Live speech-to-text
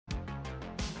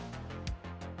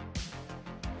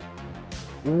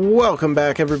Welcome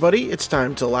back, everybody. It's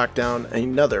time to lock down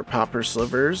another Pauper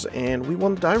Slivers, and we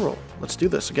won the die roll. Let's do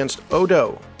this against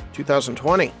Odo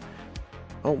 2020.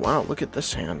 Oh wow, look at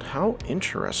this hand. How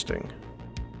interesting.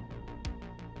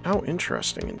 How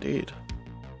interesting indeed.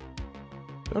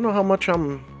 Don't know how much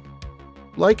I'm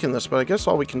liking this, but I guess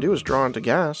all we can do is draw into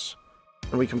gas,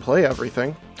 and we can play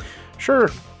everything. Sure.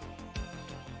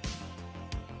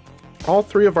 All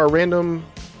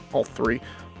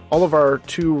of our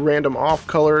two random off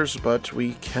colors, but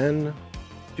we can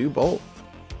do both.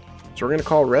 So we're going to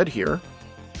call red here.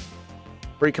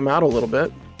 Break him out a little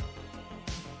bit.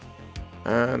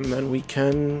 And then we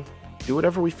can do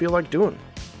whatever we feel like doing.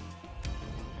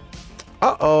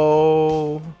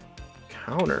 Uh-oh.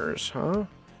 Counters, huh?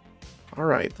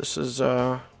 Alright, this is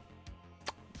not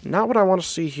what I want to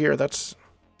see here. That's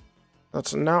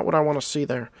not what I want to see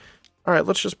there. Alright,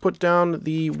 let's just put down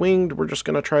the winged. We're just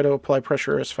going to try to apply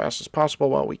pressure as fast as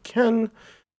possible while we can.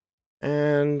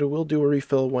 And we'll do a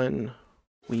refill when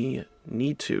we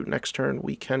need to. Next turn,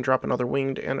 we can drop another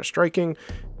winged and a striking.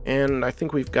 And I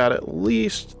think we've got at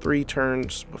least 3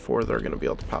 turns before they're going to be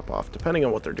able to pop off, depending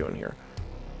on what they're doing here.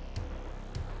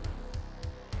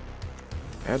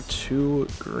 Add 2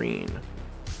 green.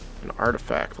 And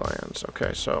artifact lands.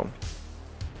 Okay, so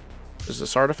is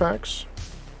this artifacts?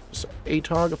 This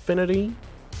Atog affinity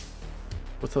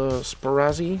with a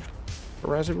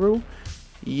Sparazi-Roo?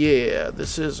 Yeah,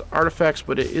 this is artifacts,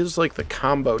 but it is like the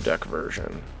combo deck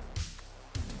version.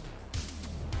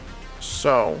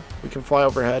 So, we can fly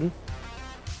overhead,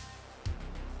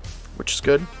 which is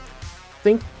good.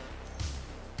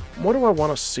 What do I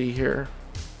want to see here?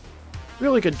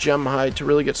 Really like a gem hide to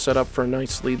really get set up for a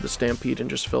nice lead the Stampede and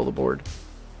just fill the board.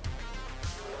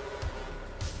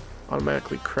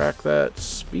 Automatically crack that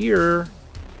sphere.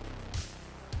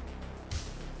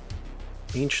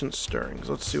 Ancient Stirrings.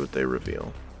 Let's see what they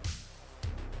reveal.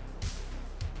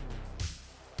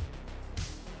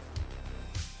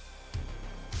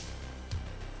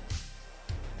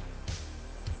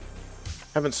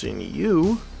 Haven't seen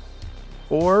you.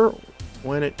 Or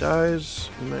when it dies,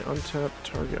 you may untap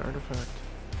target artifact.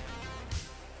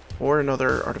 Or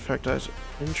another artifact dies.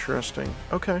 Interesting.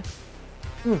 Okay.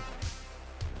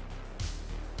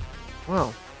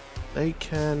 Well, they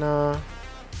can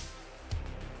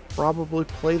probably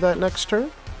play that next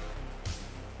turn.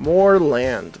 More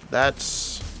land.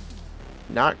 That's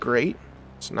not great.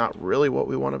 It's not really what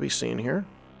we want to be seeing here.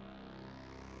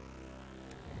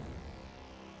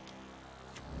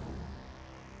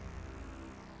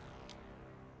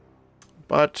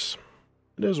 But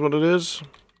it is what it is.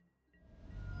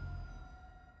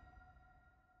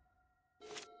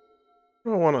 I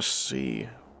don't want to see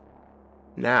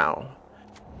now.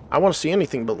 I want to see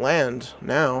anything but land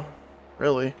now,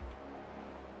 really.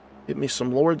 Get me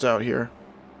some lords out here.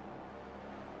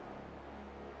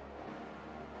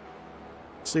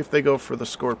 Let's see if they go for the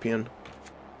Scorpion,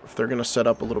 if they're going to set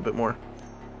up a little bit more.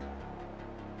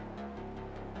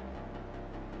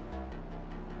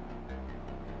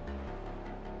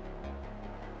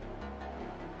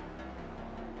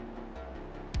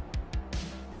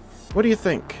 What do you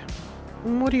think?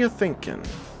 What are you thinking?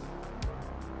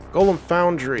 Golem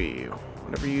Foundry.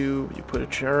 Whenever you put a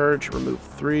charge, remove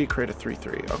 3, create a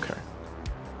 3/3. Okay.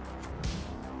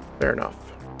 Fair enough.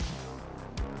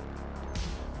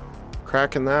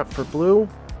 Cracking that for blue.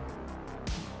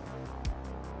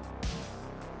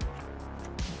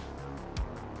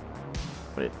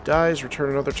 When it dies,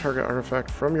 return another target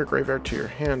artifact from your graveyard to your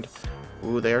hand.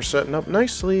 Ooh, they are setting up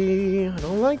nicely. I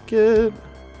don't like it.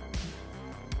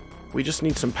 We just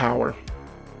need some power.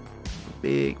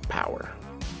 Big power.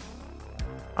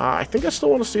 I think I still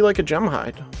want to see like a gem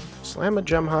hide. Slam a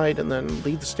gem hide and then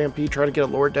lead the Stampede, try to get a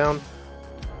lord down.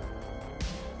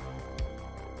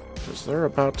 Because they're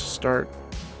about to start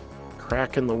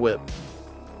cracking the whip.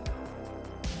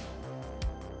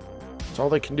 That's all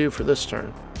they can do for this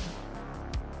turn.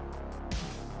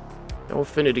 No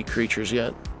affinity creatures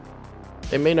yet.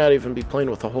 They may not even be playing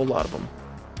with a whole lot of them.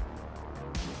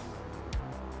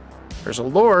 There's a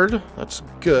lord. That's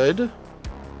good.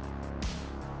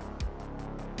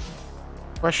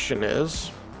 Question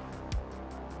is,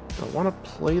 do I want to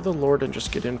play the lord and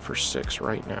just get in for 6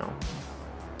 right now?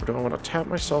 Or do I want to tap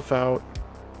myself out?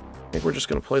 I think we're just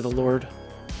going to play the lord,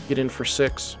 get in for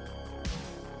 6.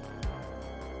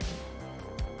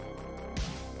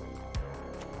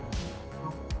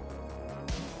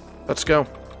 Let's go.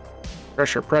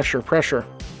 Pressure, pressure, pressure.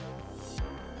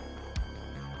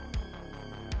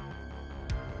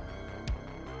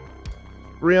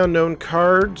 Three unknown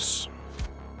cards.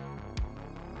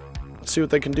 Let's see what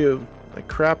they can do. They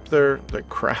cracked their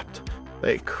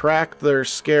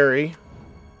scary.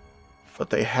 But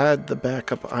they had the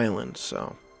backup island,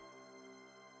 so...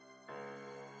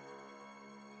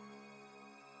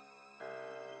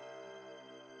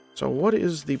 So what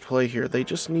is the play here? They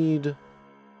just need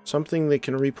something they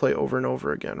can replay over and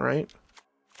over again, right?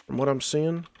 From what I'm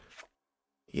seeing?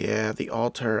 Yeah, the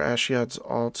altar, Ashnod's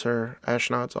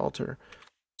altar.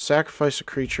 Sacrifice a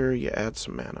creature, you add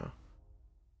some mana.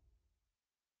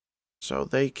 So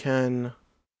they can...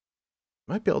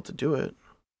 might be able to do it.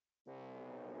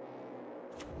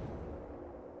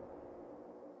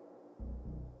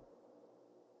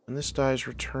 And this dies,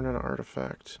 return an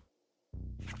artifact.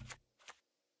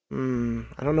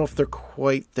 I don't know if they're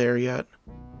quite there yet.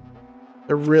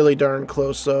 They're really darn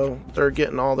close, though. They're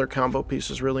getting all their combo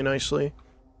pieces really nicely.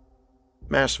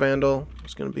 Mass Vandal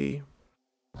is going to be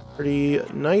pretty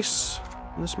nice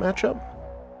in this matchup.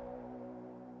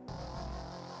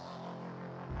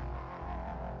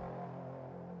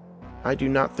 I do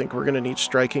not think we're going to need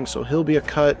striking, so he'll be a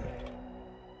cut.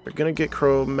 They're going to get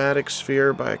Chromatic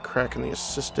Sphere by cracking the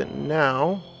assistant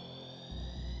now.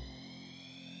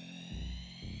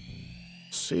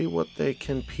 See what they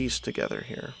can piece together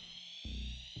here.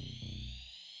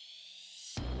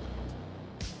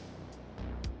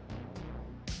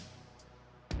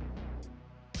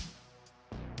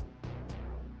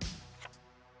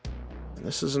 And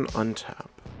this is an untap.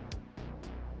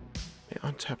 The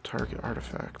untap target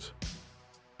artifact.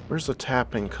 Where's the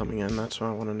tapping coming in? That's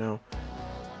what I want to know.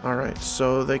 Alright,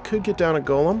 so they could get down a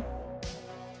golem.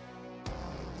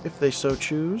 If they so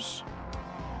choose.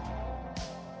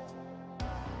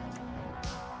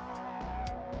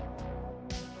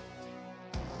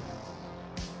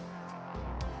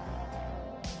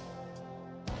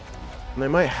 And they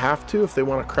might have to if they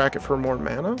want to crack it for more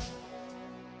mana.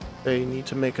 They need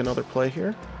to make another play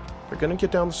here. They're going to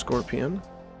get down the Scorpion.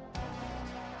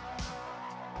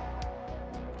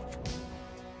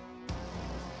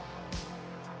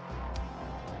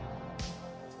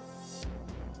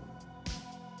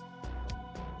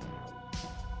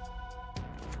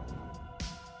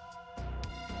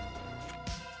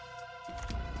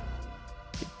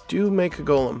 They do make a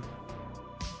golem.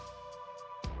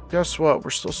 Guess what?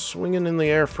 We're still swinging in the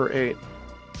air for 8.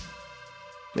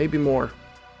 Maybe more.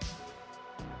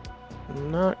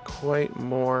 Not quite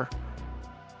more.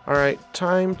 Alright,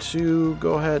 time to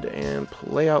go ahead and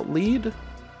play out lead.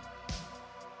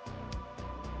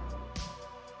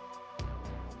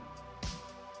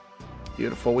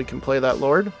 Beautiful, we can play that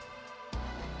Lord.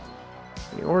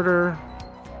 Any order.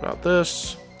 Put out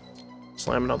this.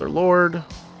 Slam another Lord.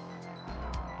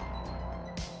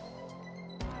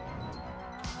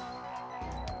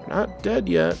 Not dead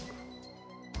yet.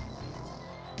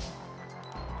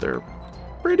 They're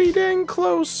pretty dang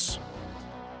close.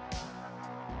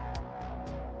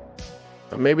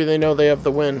 But maybe they know they have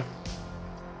the win.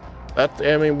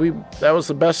 That was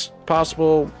the best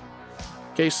possible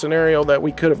case scenario that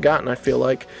we could have gotten, I feel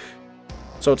like.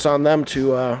 So it's on them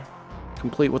to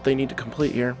complete what they need to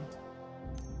complete here.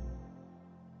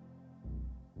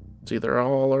 It's either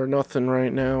all or nothing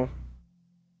right now.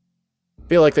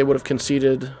 I feel like they would have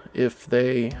conceded if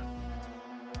they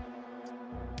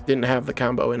didn't have the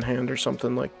combo in hand or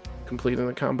something, like completing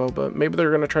the combo, but maybe they're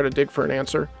going to try to dig for an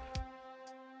answer.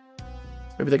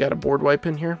 Maybe they got a board wipe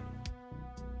in here.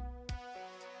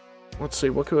 Let's see,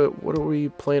 what are we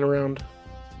playing around?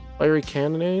 Fiery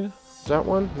Cannonade? Is that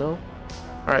one? No?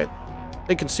 Alright,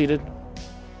 they conceded.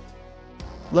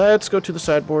 Let's go to the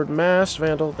sideboard. Mass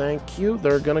Vandal, thank you.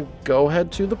 They're going to go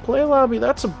head to the play lobby.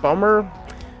 That's a bummer.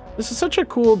 This is such a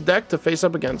cool deck to face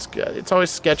up against. It's always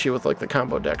sketchy with like the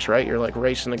combo decks, right? You're like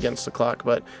racing against the clock,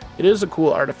 but it is a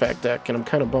cool artifact deck, and I'm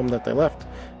kind of bummed that they left.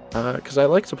 Because I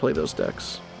like to play those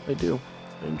decks. I do.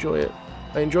 I enjoy it.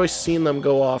 I enjoy seeing them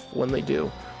go off when they do.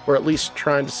 Or at least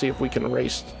trying to see if we can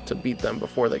race to beat them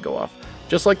before they go off.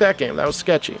 Just like that game. That was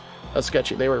sketchy. That was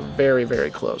sketchy. They were very,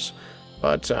 very close.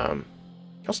 But I'll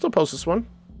still post this one.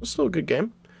 It's still a good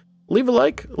game. Leave a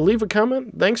like, leave a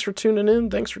comment. Thanks for tuning in.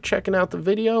 Thanks for checking out the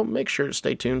video. Make sure to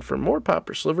stay tuned for more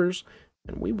Pauper Slivers,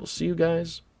 and we will see you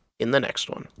guys in the next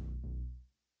one.